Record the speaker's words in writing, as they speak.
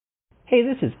Hey,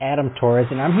 this is Adam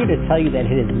Torres, and I'm here to tell you that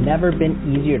it has never been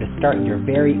easier to start your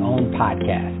very own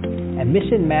podcast. At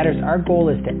Mission Matters, our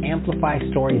goal is to amplify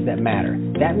stories that matter.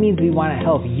 That means we want to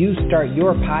help you start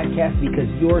your podcast because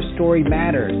your story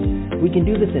matters. We can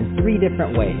do this in 3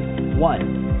 different ways.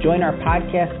 1, join our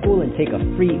podcast school and take a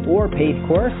free or paid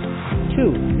course.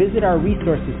 2, visit our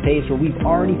resources page where we've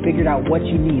already figured out what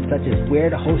you need, such as where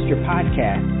to host your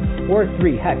podcast. Or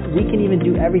 3, heck, we can even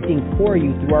do everything for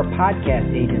you through our podcast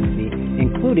agency,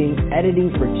 including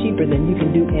editing for cheaper than you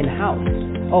can do in-house.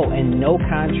 Oh, and no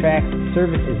contracts,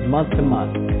 service is month to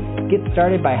month. Get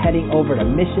started by heading over to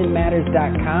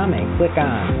missionmatters.com and click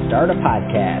on Start a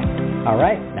Podcast. All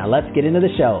right, now let's get into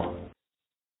the show.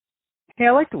 Hey,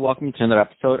 I'd like to welcome you to another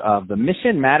episode of the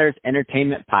Mission Matters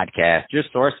Entertainment Podcast, your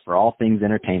source for all things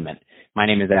entertainment. My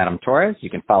name is Adam Torres. You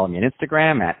can follow me on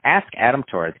Instagram at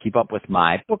AskAdamTorres. Keep up with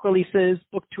my book releases,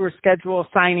 book tour schedule,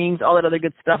 signings, all that other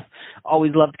good stuff.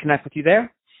 Always love to connect with you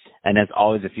there. And as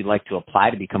always, if you'd like to apply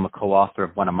to become a co-author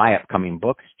of one of my upcoming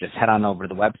books, just head on over to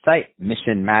the website,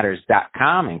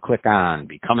 missionmatters.com, and click on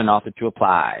Become an Author to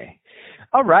apply.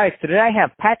 All right, so today I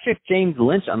have Patrick James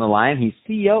Lynch on the line. He's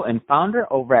CEO and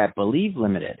founder over at Believe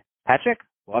Limited. Patrick,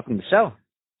 welcome to the show.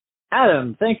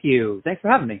 Adam, thank you. Thanks for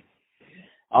having me.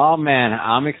 Oh, man,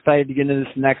 I'm excited to get into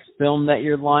this next film that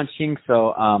you're launching.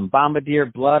 So Bombardier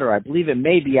Blood, or I believe it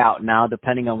may be out now,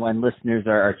 depending on when listeners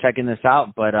are checking this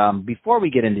out. But before we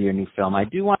get into your new film, I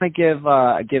do want to give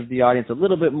the audience a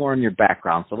little bit more on your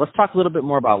background. So let's talk a little bit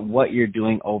more about what you're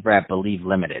doing over at Believe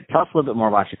Limited. Tell us a little bit more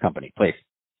about your company, please.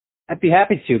 I'd be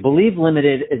happy to. Believe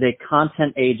Limited is a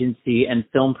content agency and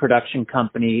film production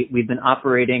company. We've been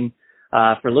operating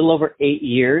for a little over 8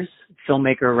 years.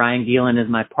 Filmmaker Ryan Gielen is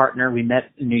my partner. We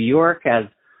met in New York as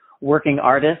working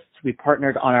artists. We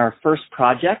partnered on our first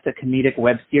project, a comedic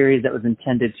web series that was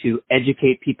intended to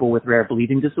educate people with rare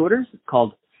bleeding disorders. It's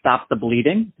called Stop the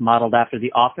Bleeding, modeled after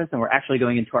The Office, and we're actually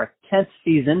going into our 10th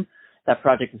season. That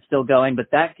project is still going, but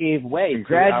that gave way.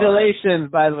 Congratulations,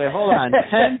 by the way. Hold on.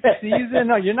 10th season?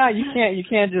 No, you're not. You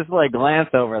can't just like glance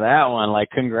over that one.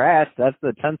 Like, congrats. That's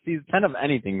the 10th season. 10 of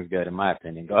anything is good, in my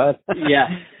opinion. Go ahead. Yeah.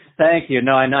 Thank you.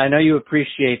 No, I know you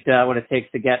appreciate what it takes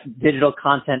to get digital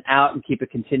content out and keep it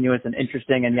continuous and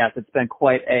interesting. And yes, it's been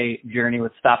quite a journey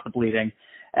with Stop the Bleeding.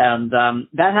 And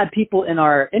that had people in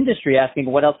our industry asking,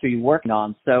 what else are you working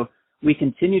on? So we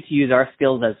continue to use our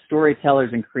skills as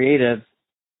storytellers and creatives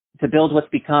to build what's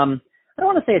become, I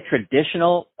don't want to say a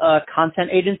traditional content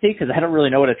agency, because I don't really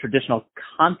know what a traditional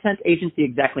content agency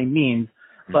exactly means,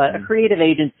 but a creative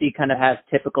agency kind of has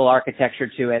typical architecture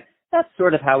to it. That's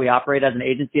sort of how we operate as an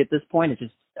agency at this point. It's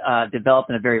just developed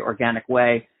in a very organic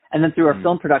way. And then through our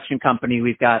film production company,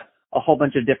 we've got a whole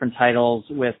bunch of different titles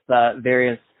with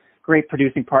various great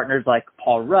producing partners like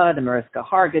Paul Rudd, Mariska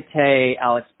Hargitay,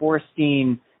 Alex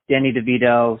Borstein, Danny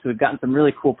DeVito. So we've gotten some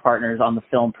really cool partners on the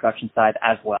film production side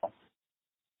as well.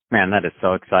 Man, that is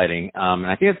so exciting. And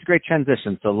I think it's a great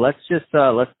transition. So let's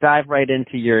dive right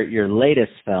into your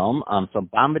latest film. So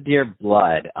Bombardier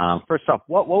Blood. First off,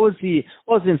 what was the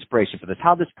inspiration for this?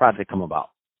 How did this project come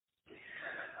about?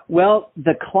 Well,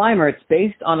 The Climber, it's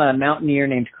based on a mountaineer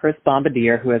named Chris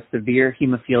Bombardier who has severe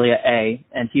hemophilia A,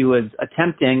 and he was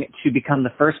attempting to become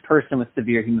the first person with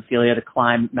severe hemophilia to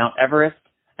climb Mount Everest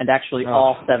and actually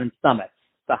all 7 summits,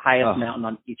 the highest mountain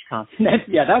on each continent.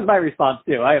 Yeah, that was my response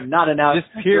too. I am not an out.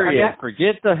 Just period.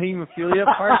 Forget the hemophilia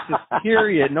part. Just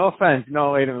period. No offense.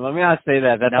 No, wait a minute. Let me not say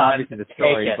that. That's obviously the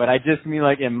story. But I just mean,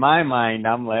 like, in my mind,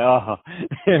 I'm like, oh,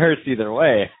 it hurts either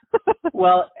way.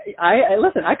 Well, I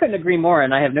listen, I couldn't agree more,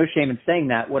 and I have no shame in saying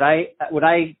that. What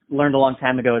I learned a long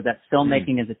time ago is that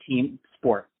filmmaking is a team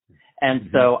sport. And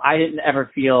so I didn't ever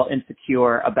feel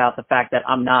insecure about the fact that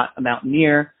I'm not a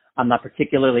mountaineer. I'm not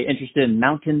particularly interested in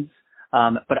mountains.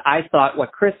 But I thought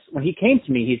when he came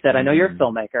to me, he said, I know you're a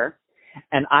filmmaker,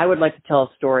 and I would like to tell a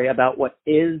story about what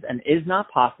is and is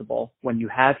not possible when you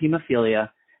have hemophilia,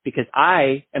 because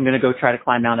I am going to go try to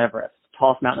climb Mount Everest,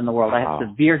 tallest mountain in the world. I have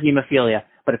severe hemophilia.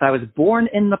 But if I was born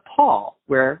in Nepal,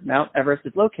 where Mount Everest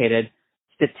is located,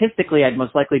 statistically, I'd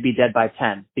most likely be dead by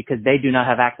 10 because they do not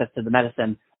have access to the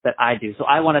medicine that I do. So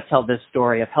I want to tell this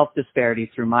story of health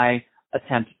disparity through my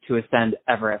attempt to ascend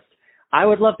Everest. I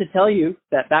would love to tell you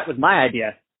that was my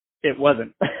idea. It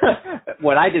wasn't.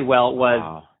 What I did well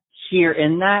was hear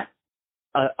in that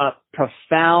a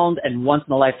profound and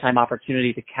once-in-a-lifetime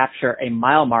opportunity to capture a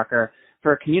mile marker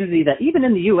for a community that even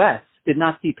in the U.S. did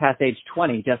not see past age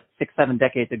 20 just 6-7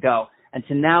 decades ago. And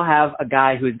to now have a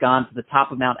guy who's gone to the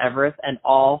top of Mount Everest and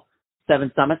all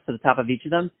 7 summits to the top of each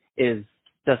of them is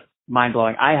just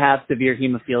mind-blowing. I have severe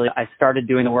hemophilia. I started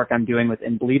doing the work I'm doing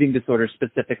within bleeding disorders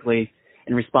specifically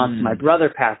in response to my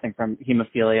brother passing from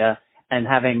hemophilia. and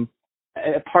having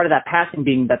part of that passing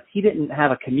being that he didn't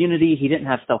have a community, he didn't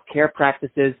have self-care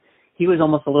practices. He was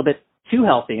almost a little bit too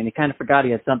healthy, and he kind of forgot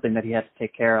he had something that he had to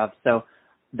take care of. So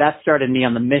that started me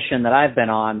on the mission that I've been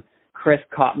on. Chris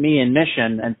caught me in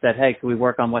mission and said, hey, can we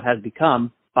work on what has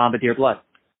become Bombardier Blood?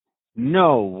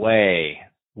 No way.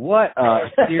 What a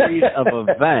series of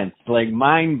events, like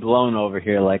mind blown over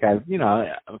here. Like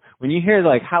when you hear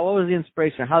like what was the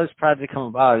inspiration, how this project come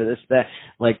about, or this, that,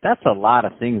 like that's a lot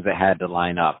of things that had to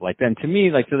line up. Like then to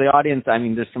me, like to the audience, I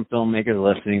mean, there's some filmmakers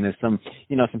listening, there's some,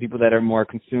 some people that are more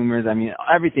consumers. I mean,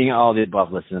 everything, all the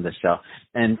above listen to the show.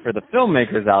 And for the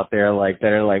filmmakers out there, like that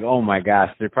are like, oh my gosh,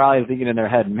 they're probably thinking in their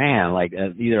head, man, like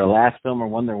either a last film or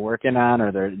one they're working on,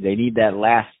 or they need that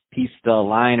last piece to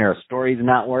align, or a story's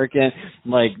not working.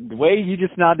 Like the way you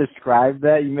just now described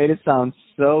that, you made it sound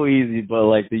so easy, but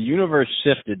like the universe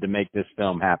shifted to make this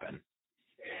film happen.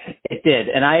 It did.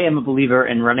 And I am a believer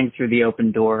in running through the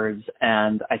open doors,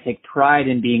 and I take pride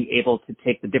in being able to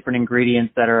take the different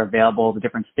ingredients that are available, the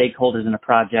different stakeholders in a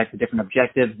project, the different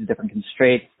objectives, the different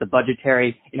constraints, the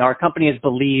budgetary. Our company is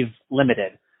Believe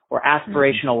Limited. We're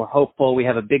aspirational, we're hopeful, we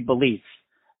have a big belief.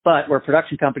 But we're a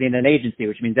production company and an agency,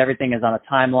 which means everything is on a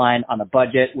timeline, on a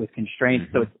budget with constraints,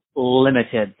 so it's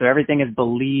limited. So everything is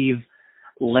Believe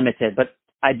Limited. But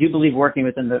I do believe working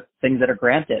within the things that are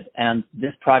granted. And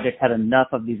this project had enough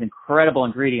of these incredible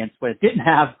ingredients. What it didn't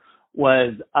have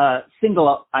was a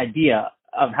single idea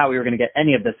of how we were going to get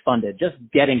any of this funded. Just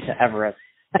getting to Everest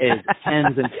is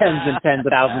tens and tens and tens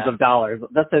of thousands of dollars.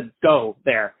 That's a go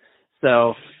there.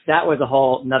 So that was a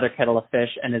whole another kettle of fish,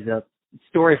 and is a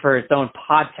story for its own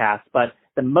podcast. But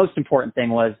the most important thing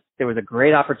was there was a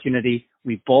great opportunity.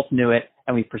 We both knew it,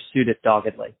 and we pursued it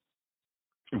doggedly.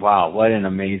 Wow, what an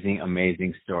amazing,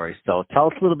 amazing story. So tell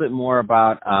us a little bit more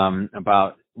about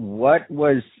what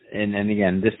was, and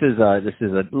again, this is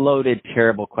a loaded,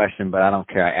 terrible question, but I don't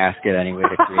care. I ask it anyway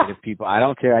to creative people. I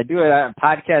don't care. I do it on a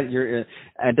podcast.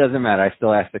 It doesn't matter. I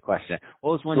still ask the question.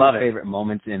 What was one of your favorite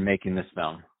moments in making this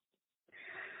film?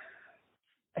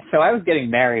 So I was getting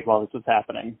married while this was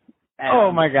happening.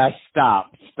 Oh my gosh,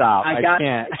 stop. I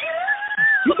can't.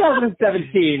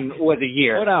 2017 was a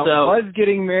year. Hold on, was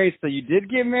getting married, so you did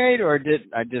get married, or did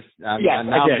I just... Yes,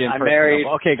 I did. I'm married.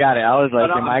 Okay, got it. I was like,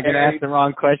 am I going to ask the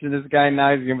wrong question? This guy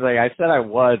now he's going to be like, I said I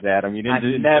was, Adam. You didn't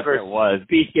I'm never it was.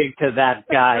 Speaking to that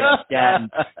guy again.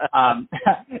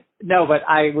 No, but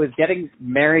I was getting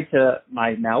married to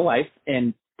my now wife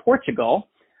in Portugal,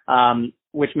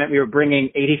 which meant we were bringing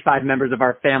 85 members of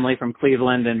our family from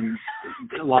Cleveland and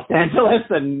Los Angeles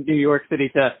and New York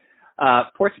City to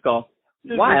Portugal.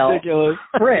 While ridiculous.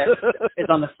 Chris is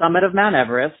on the summit of Mount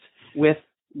Everest with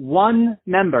one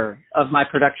member of my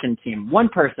production team, one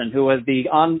person who was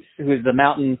the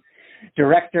mountain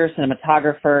director,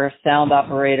 cinematographer, sound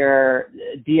operator,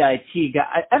 DIT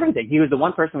guy, everything. He was the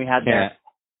one person we had there.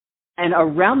 And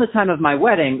around the time of my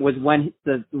wedding was when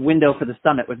the window for the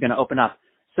summit was going to open up.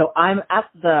 So I'm at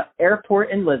the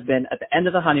airport in Lisbon at the end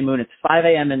of the honeymoon. It's 5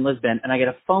 a.m. in Lisbon, and I get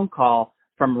a phone call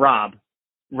from Rob,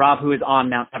 who is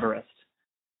on Mount Everest.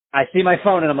 I see my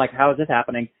phone, and I'm like, how is this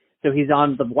happening? So he's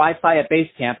on the Wi-Fi at base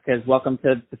camp because welcome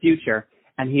to the future.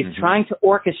 And he's trying to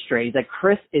orchestrate. He's like,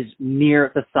 Chris is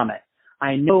near the summit.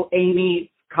 I know Amy,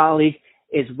 colleague,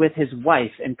 is with his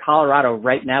wife in Colorado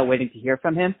right now waiting to hear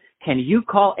from him. Can you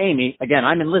call Amy? Again,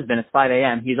 I'm in Lisbon. It's 5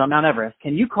 a.m. He's on Mount Everest.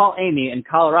 Can you call Amy in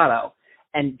Colorado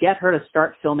and get her to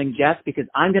start filming Jess? Because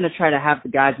I'm going to try to have the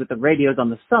guys with the radios on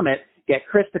the summit get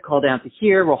Chris to call down to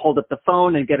here. We'll hold up the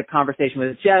phone and get a conversation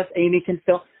with Jess. Amy can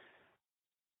film.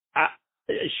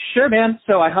 Sure, man.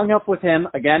 So I hung up with him.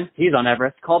 Again, he's on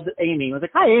Everest. Called Amy. I was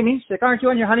like, hi, Amy. She's like, aren't you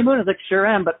on your honeymoon? I was like, sure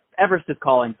am, but Everest is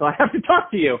calling, so I have to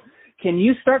talk to you. Can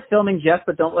you start filming Jess,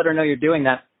 but don't let her know you're doing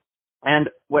that? And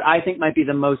what I think might be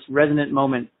the most resonant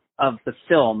moment of the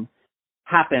film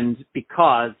happened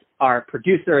because our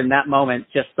producer in that moment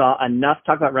just saw enough,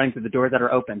 talk about running through the doors that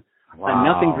are open,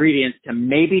 enough ingredients to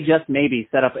maybe, just maybe,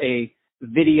 set up a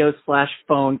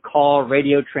video/phone call,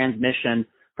 radio transmission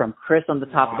from Chris on the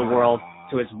top of the world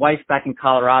to his wife back in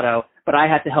Colorado. But I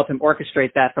had to help him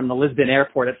orchestrate that from the Lisbon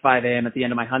airport at 5 a.m. at the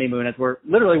end of my honeymoon as we're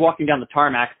literally walking down the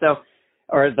tarmac.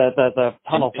 Or the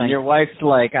tunnel thing. And your wife's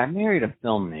like, I married a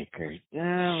filmmaker.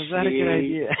 Yeah, was that a good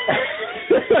idea?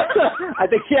 I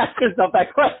think she asks herself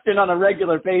that question on a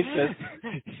regular basis.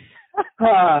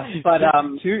 But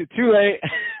too late.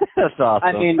 That's awesome.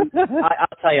 I mean,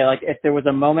 I'll tell you, like, if there was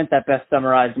a moment that best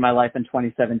summarized my life in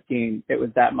 2017, it was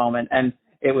that moment. And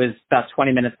it was about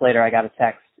 20 minutes later, I got a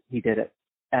text. He did it.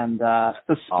 And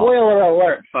so spoiler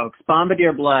alert, folks,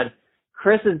 Bombardier Blood.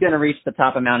 Chris is going to reach the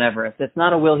top of Mount Everest. It's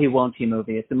not a will he, won't he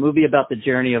movie. It's a movie about the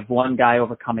journey of one guy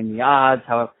overcoming the odds,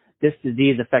 how this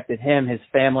disease affected him, his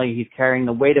family. He's carrying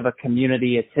the weight of a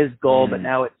community. It's his goal, but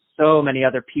now it's so many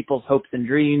other people's hopes and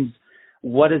dreams.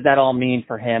 What does that all mean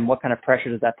for him? What kind of pressure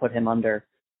does that put him under?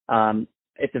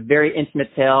 It's a very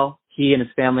intimate tale. He and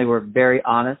his family were very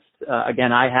honest.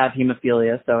 Again, I have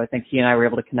hemophilia, so I think he and I were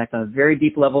able to connect on a very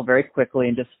deep level very quickly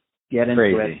and just get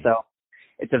into it. So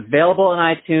it's available on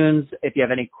iTunes. If you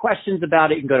have any questions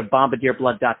about it, you can go to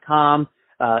bombardierblood.com.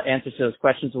 Answers to those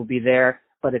questions will be there.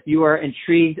 But if you are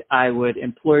intrigued, I would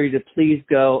implore you to please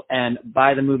go and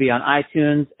buy the movie on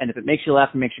iTunes. And if it makes you laugh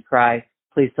and makes you cry,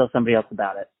 please tell somebody else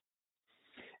about it.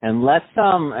 And let's,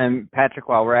 and Patrick,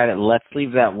 while we're at it, let's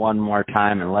leave that one more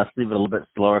time and let's leave it a little bit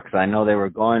slower because I know they were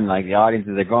going, like the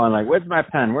audiences are going like, where's my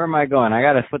pen? Where am I going? I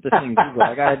got to put this in Google.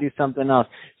 I got to do something else.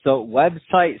 So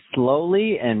website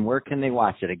slowly, and where can they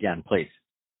watch it again, please?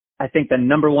 I think the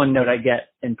number one note I get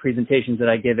in presentations that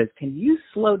I give is, can you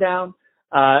slow down?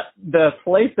 The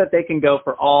place that they can go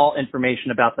for all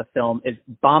information about the film is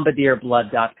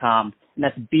bombardierblood.com. And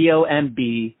that's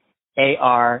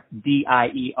BOMBARDIER,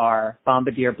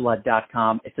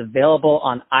 bombardierblood.com. It's available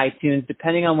on iTunes.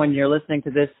 Depending on when you're listening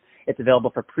to this, it's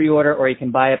available for pre-order or you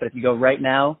can buy it. But if you go right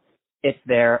now, it's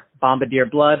there,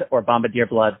 Bombardierblood or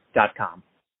bombardierblood.com.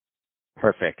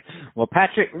 Perfect. Well,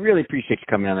 Patrick, really appreciate you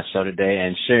coming on the show today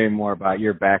and sharing more about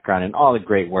your background and all the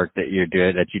great work that you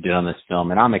did on this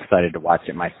film. And I'm excited to watch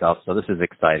it myself. So this is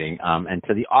exciting. And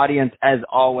to the audience, as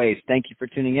always, thank you for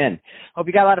tuning in. Hope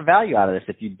you got a lot of value out of this.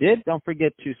 If you did, don't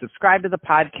forget to subscribe to the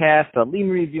podcast, leave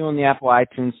a review on the Apple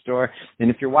iTunes store.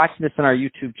 And if you're watching this on our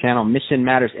YouTube channel, Mission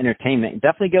Matters Entertainment,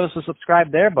 definitely give us a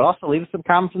subscribe there, but also leave us some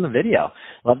comments in the video.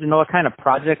 Love to know what kind of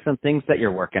projects and things that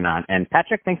you're working on. And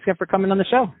Patrick, thanks again for coming on the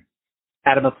show.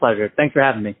 Adam, a pleasure. Thanks for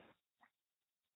having me.